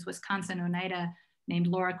woman who's Wisconsin Oneida named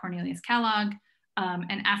Laura Cornelius Kellogg,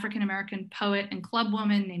 an African-American poet and club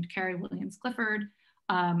woman named Carrie Williams Clifford,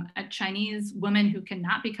 a Chinese woman who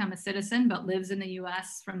cannot become a citizen but lives in the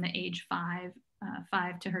US from the age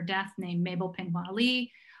 5 to her death named Mabel Pinghua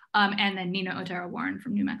Lee, and then Nina Otero Warren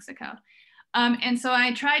from New Mexico. And so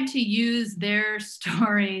I tried to use their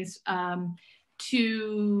stories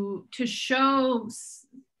to show,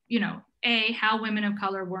 how women of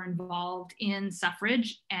color were involved in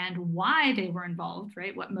suffrage and why they were involved,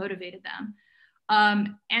 right? What motivated them.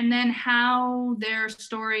 And then how their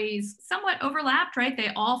stories somewhat overlapped, right? They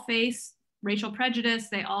all faced racial prejudice.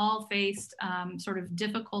 They all faced sort of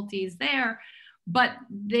difficulties there, but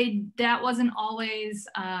that wasn't always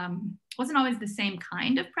the same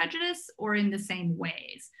kind of prejudice or in the same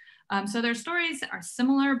ways. So their stories are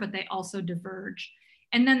similar, but they also diverge.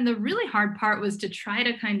 And then the really hard part was to try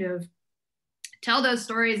to kind of tell those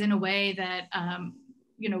stories in a way that,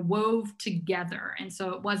 wove together. And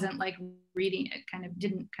so it wasn't like reading, it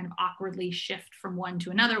didn't awkwardly shift from one to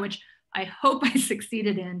another, which I hope I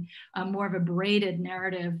succeeded in, more of a braided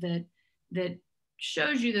narrative that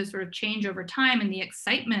shows you the sort of change over time and the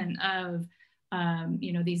excitement of,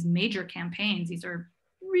 these major campaigns. These are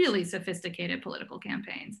really sophisticated political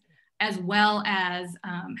campaigns, as well as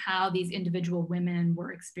how these individual women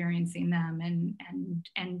were experiencing them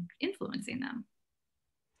and influencing them.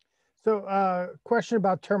 So question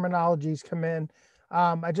about terminologies come in.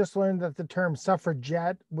 I just learned that the term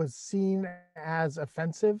suffragette was seen as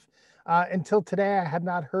offensive. Until today, I had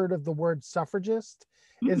not heard of the word suffragist.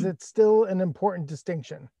 Is it still an important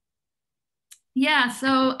distinction? Yeah,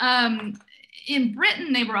 so in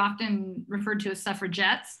Britain, they were often referred to as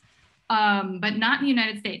suffragettes, but not in the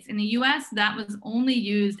United States. In the US, that was only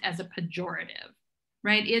used as a pejorative,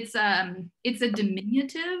 right? It's a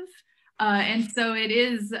diminutive, and so it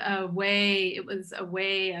was a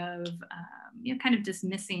way of kind of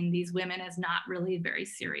dismissing these women as not really very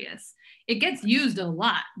serious. It gets used a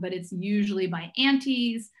lot, but it's usually by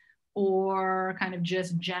aunties or kind of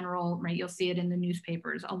just general, right? You'll see it in the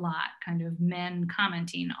newspapers a lot, kind of men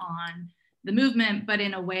commenting on the movement, but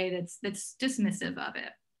in a way that's dismissive of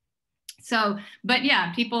it. So, but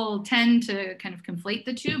yeah, people tend to kind of conflate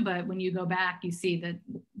the two, but when you go back, you see that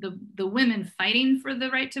the women fighting for the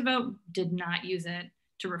right to vote did not use it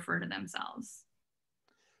to refer to themselves.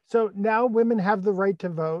 So now women have the right to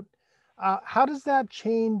vote. How does that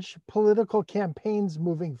change political campaigns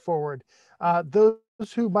moving forward? Those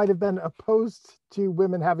who might have been opposed to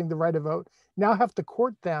women having the right to vote now have to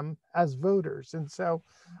court them as voters. And so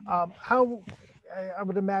how, I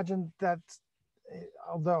would imagine that,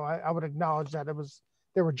 although I would acknowledge that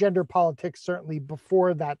there were gender politics certainly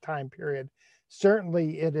before that time period,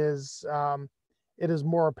 certainly it is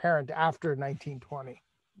more apparent after 1920.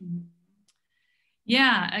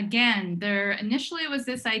 Yeah, again, there initially was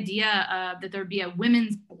this idea that there'd be a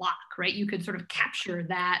women's bloc, right? You could sort of capture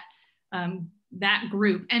that that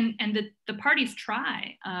group, and the parties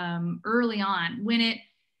try early on. When it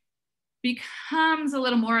becomes a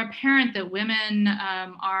little more apparent that women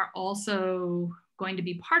are also going to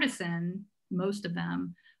be partisan, most of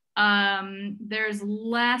them, there's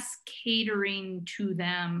less catering to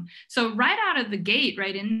them. So right out of the gate,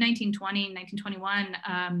 right, in 1920,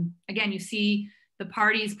 1921, again, you see the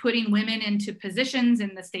parties putting women into positions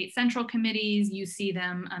in the state central committees. You see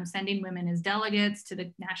them sending women as delegates to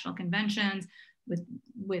the national conventions.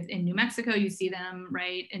 With in New Mexico, you see them,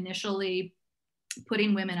 right, initially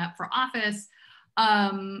putting women up for office.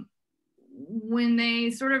 When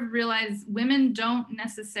they sort of realize women don't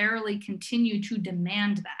necessarily continue to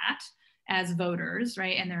demand that as voters,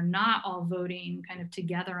 right, and they're not all voting kind of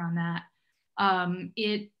together on that,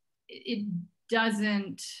 it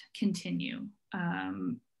doesn't continue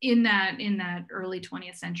in that early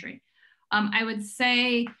 20th century. I would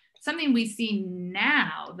say something we see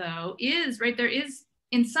now, though, is, right, there is,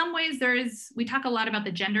 in some ways, we talk a lot about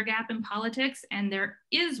the gender gap in politics, and there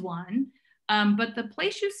is one, but the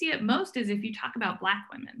place you see it most is if you talk about Black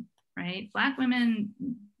women, right? Black women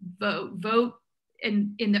vote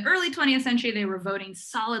in the early 20th century, they were voting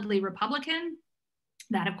solidly Republican.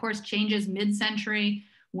 That, of course, changes mid-century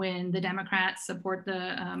when the Democrats support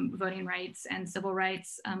the voting rights and civil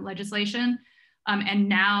rights legislation, and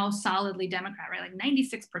now solidly Democrat, right, like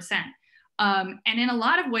 96%. And in a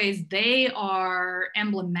lot of ways, they are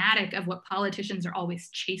emblematic of what politicians are always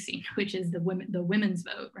chasing, which is the women's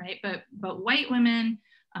vote, right? But white women,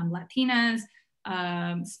 Latinas,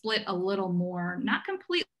 split a little more, not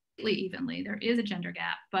completely evenly. There is a gender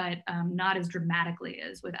gap, but not as dramatically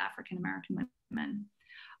as with African American women.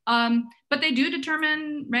 But they do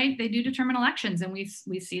determine, right? They do determine elections, and we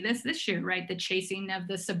see this year, right? The chasing of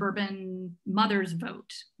the suburban mothers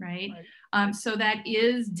vote, right? So that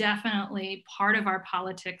is definitely part of our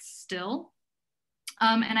politics still.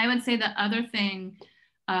 And I would say the other thing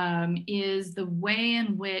is the way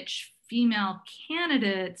in which female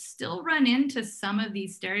candidates still run into some of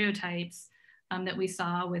these stereotypes that we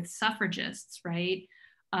saw with suffragists, right?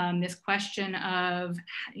 This question of,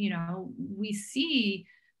 we see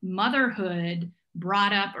motherhood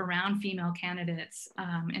brought up around female candidates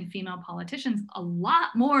and female politicians a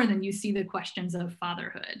lot more than you see the questions of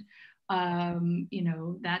fatherhood.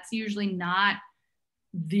 That's usually not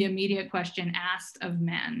the immediate question asked of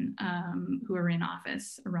men who are in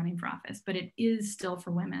office or running for office, but it is still for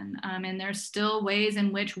women. And there's still ways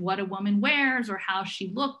in which what a woman wears or how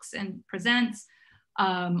she looks and presents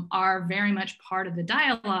are very much part of the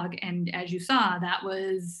dialogue. And as you saw, that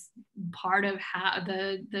was part of how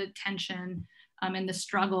the tension and the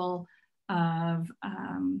struggle of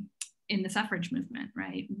in the suffrage movement,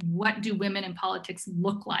 right? What do women in politics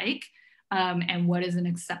look like? And what is an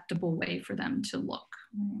acceptable way for them to look?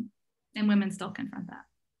 Right? And women still confront that.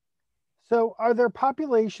 So are there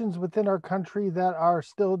populations within our country that are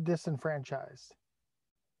still disenfranchised?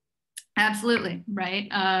 Absolutely, right?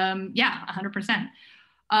 Yeah, 100%.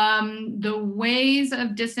 The ways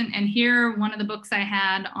of and here, one of the books I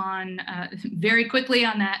had on very quickly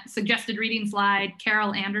on that suggested reading slide,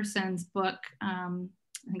 Carol Anderson's book, I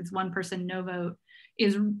think it's One Person, No Vote,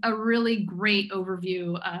 is a really great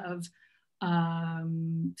overview of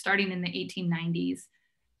starting in the 1890s,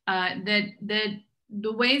 that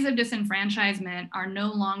the ways of disenfranchisement are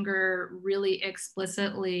no longer really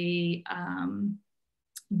explicitly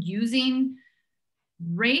using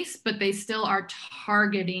race, but they still are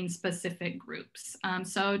targeting specific groups.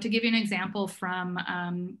 So to give you an example from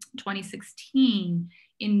 2016,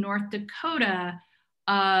 in North Dakota,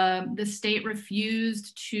 the state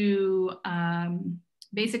refused to,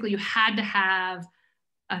 basically you had to have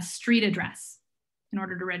a street address in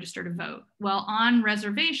order to register to vote. Well, on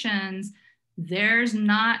reservations, there's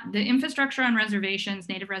not, the infrastructure on reservations,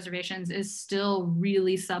 native reservations, is still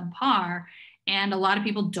really subpar. And a lot of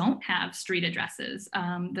people don't have street addresses.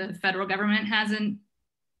 The federal government hasn't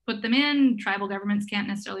put them in. Tribal governments can't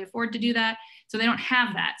necessarily afford to do that. So they don't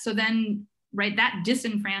have that. So then, right, that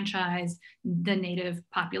disenfranchised the native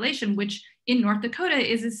population, which in North Dakota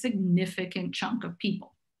is a significant chunk of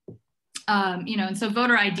people. And so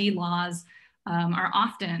voter ID laws are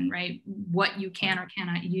often, right, what you can or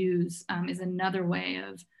cannot use is another way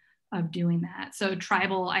of doing that. So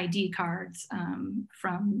tribal ID cards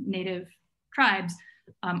from native tribes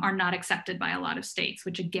are not accepted by a lot of states,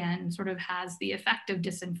 which again sort of has the effect of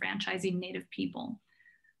disenfranchising native people.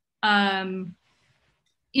 In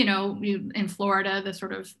Florida, the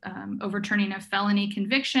sort of overturning of felony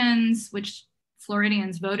convictions, which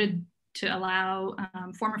Floridians voted to allow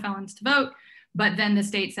former felons to vote, but then the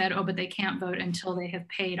state said, oh, but they can't vote until they have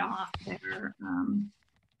paid off their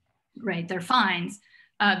fines.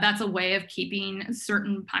 That's a way of keeping a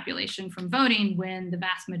certain population from voting when the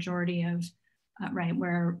vast majority of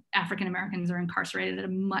where African Americans are incarcerated at a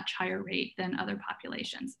much higher rate than other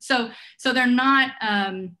populations. So they're not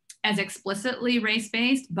as explicitly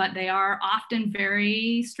race-based, but they are often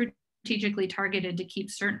very strategically targeted to keep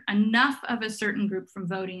enough of a certain group from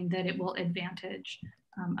voting that it will advantage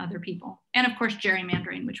other people. And of course,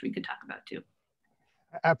 gerrymandering, which we could talk about too.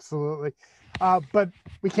 Absolutely. But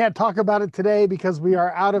we can't talk about it today because we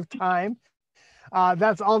are out of time.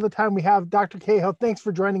 That's all the time we have. Dr. Cahill, thanks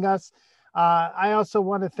for joining us. I also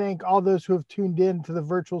want to thank all those who have tuned in to the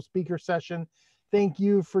virtual speaker session. Thank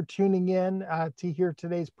you for tuning in to hear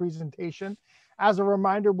today's presentation. As a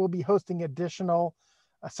reminder, we'll be hosting additional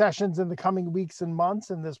sessions in the coming weeks and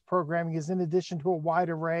months, and this programming is in addition to a wide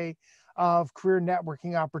array of career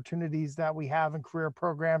networking opportunities that we have in career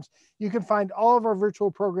programs. You can find all of our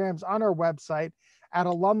virtual programs on our website at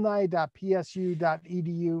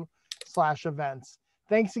alumni.psu.edu/events.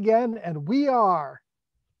 Thanks again, and we are.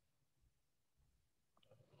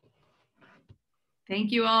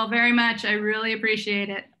 Thank you all very much. I really appreciate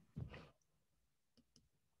it.